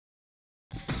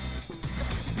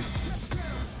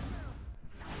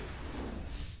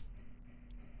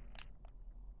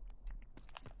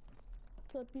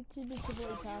up YouTube? It's your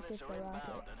boy Pocket the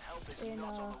Rocket. And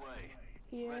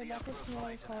here, back with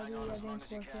more Call of Duty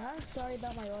Advanced Warfare. I'm sorry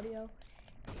about my audio.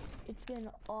 It's been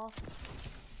off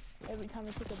every time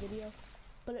I take a video.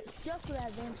 But it's just for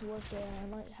Advanced Warfare. I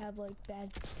might have like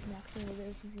bad connection or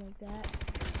something like that.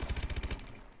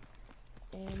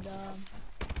 And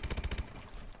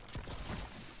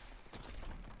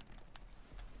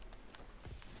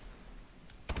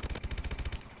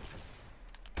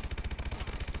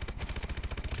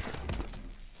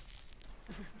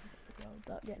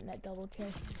without getting that double kill.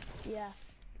 Yeah.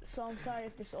 So I'm sorry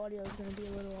if this audio is gonna be a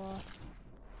little off.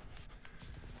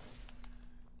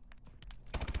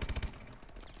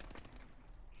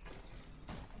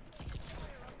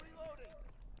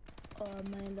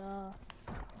 And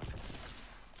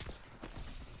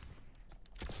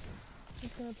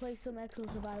just gonna play some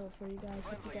Exo Survival for you guys.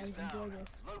 Hope you guys enjoy this.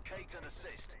 Locate and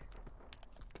assist.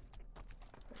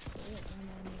 On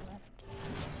the left.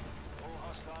 All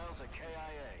hostiles are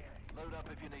KIA. Load up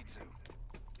if you need to.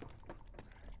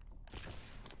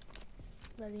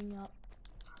 Letting up.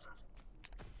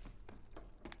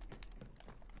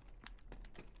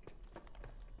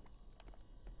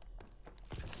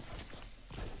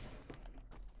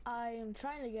 I am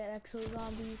trying to get Exo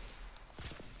Zombies.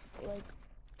 Like,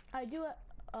 I do it.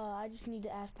 I just need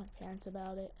to ask my parents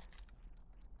about it.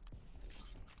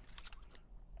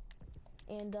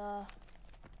 And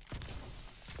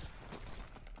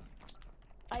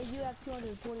I do have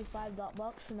 245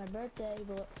 bucks for my birthday,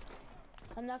 but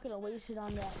I'm not gonna waste it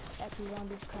on that Exo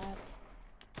Zombies crap.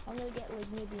 I'm gonna get like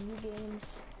maybe new games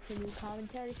for new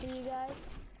commentary for you guys.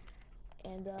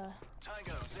 And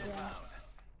Tango's inbound.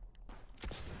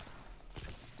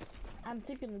 I'm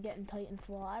thinking of getting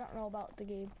Titanfall. I don't know about the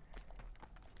game.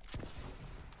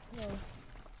 No.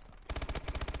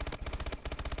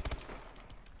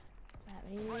 That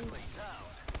means Friendly down.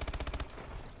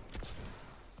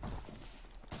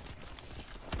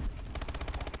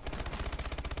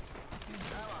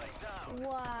 Ally down.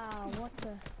 wow, what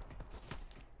the?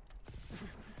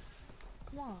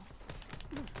 Come on.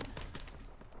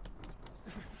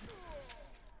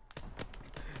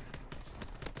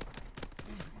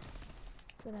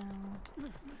 Sit down.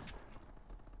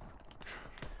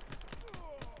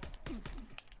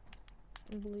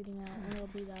 I'm bleeding out. I'm gonna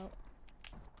bleed out.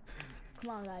 Come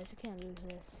on, guys. I can't lose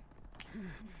this.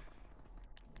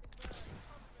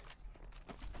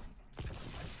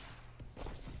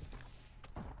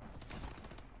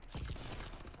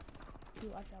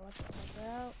 Dude, watch out, watch out, watch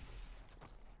out.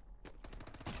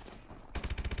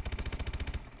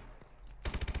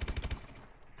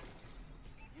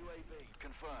 UAV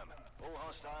confirm. All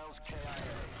hostiles KIA.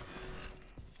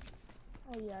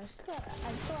 Oh yeah, I still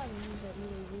haven't used that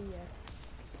UAV yet.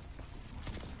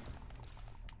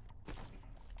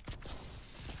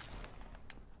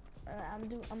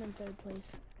 I'm in third place.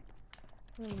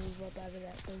 I'm gonna move up out of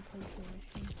that third place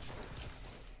position.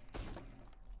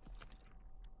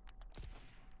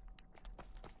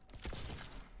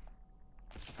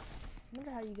 I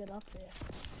wonder how you get up there.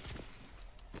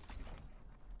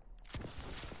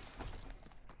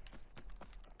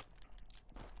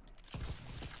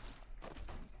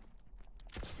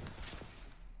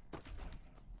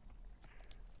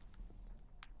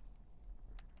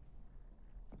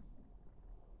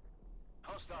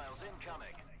 Hostiles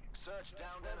incoming. Search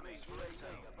downed enemies for intel.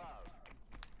 Above.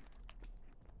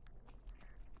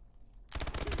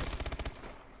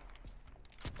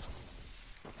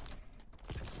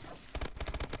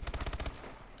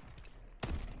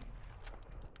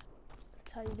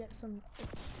 That's how you get some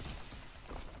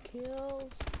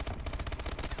kills.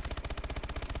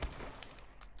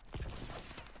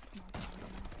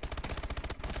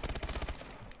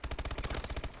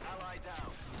 Ally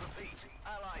down. Repeat.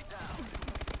 Ally down.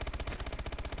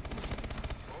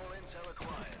 All intel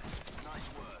acquired. Nice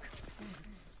work.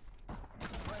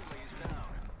 Friendly is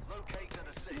down. Locate and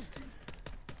assist.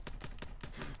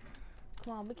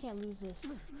 Come on, we can't lose this.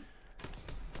 Are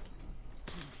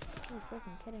you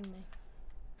freaking kidding me?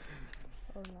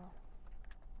 Oh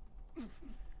no.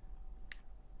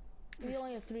 We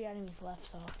only have 3 enemies left,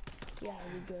 so yeah,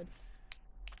 we're good.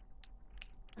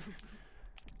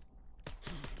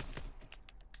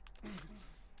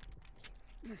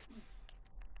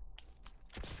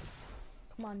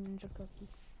 Come on, Ninja Cookie.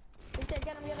 Right there,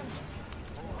 get him, get him!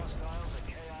 All hostiles are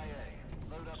KIA.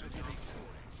 Load up if you need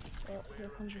to. Oh, here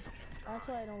comes this. That's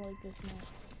why I don't like this map.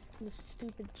 This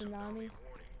stupid tsunami.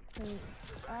 And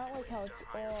I don't like how it's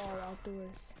all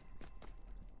outdoors.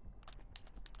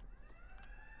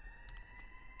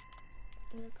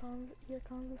 Here comes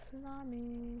the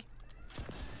tsunami.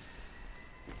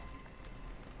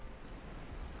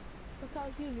 look how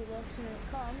huge it looks when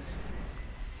it comes.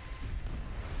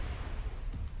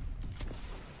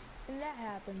 And that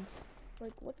happens.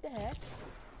 Like, what the heck?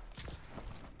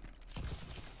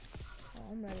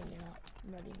 Oh, I'm readying it up.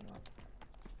 I'm readying it up.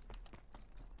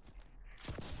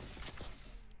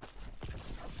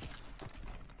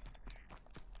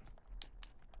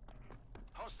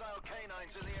 Hostile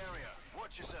canines in the area.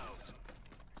 Watch yourselves.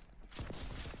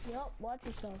 Yup, watch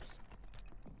yourselves.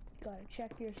 Gotta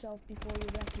check yourself before you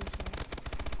wreck yourself.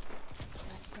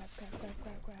 Crap, crap, crap, crap,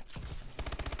 crap, crap.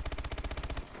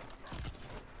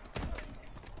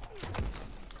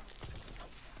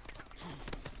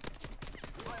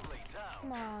 Friendly down.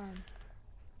 Come on.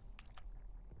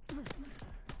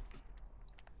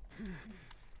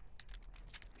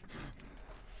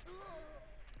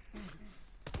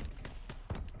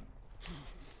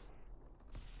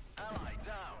 Ally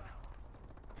down.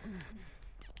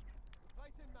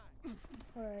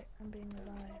 Alright, I'm being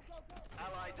revived.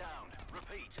 Ally down.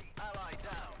 Repeat. Ally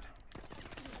down.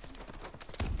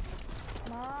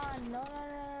 Come on, no, no, no,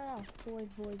 no, no. Boys,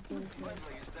 boys, boys, boys.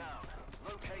 Friendly is down.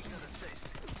 Locate and assist.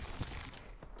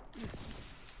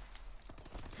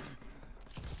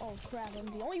 Oh crap, I'm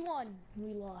the only one.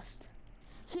 We lost.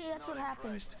 See, that's what Not happens.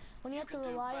 impressed. When you have to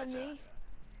rely on me,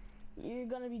 you're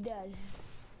gonna be dead.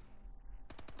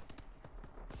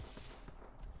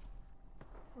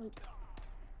 Like,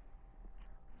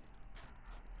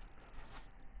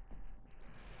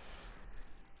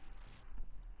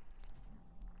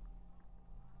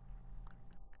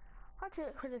 that's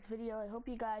it for this video. I hope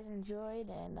you guys enjoyed,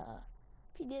 and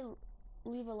if you did,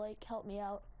 leave a like, help me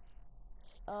out.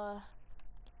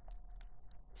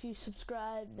 If you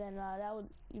subscribe, then that would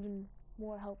even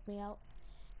more help me out.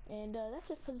 And that's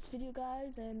it for this video,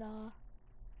 guys, and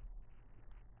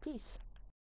peace.